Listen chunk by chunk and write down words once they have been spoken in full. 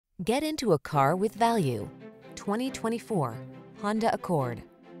Get into a car with value. 2024 Honda Accord.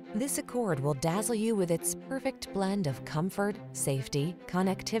 This Accord will dazzle you with its perfect blend of comfort, safety,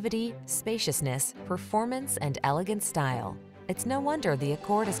 connectivity, spaciousness, performance, and elegant style. It's no wonder the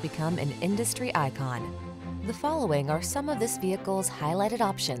Accord has become an industry icon. The following are some of this vehicle's highlighted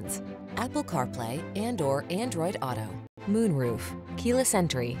options: Apple CarPlay and/or Android Auto, moonroof, keyless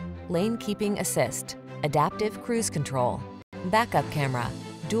entry, lane keeping assist, adaptive cruise control, backup camera,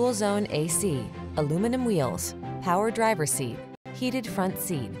 dual zone AC, aluminum wheels, power driver seat, heated front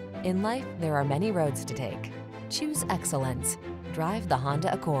seat. In life, there are many roads to take. Choose excellence. Drive the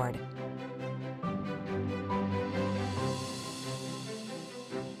Honda Accord.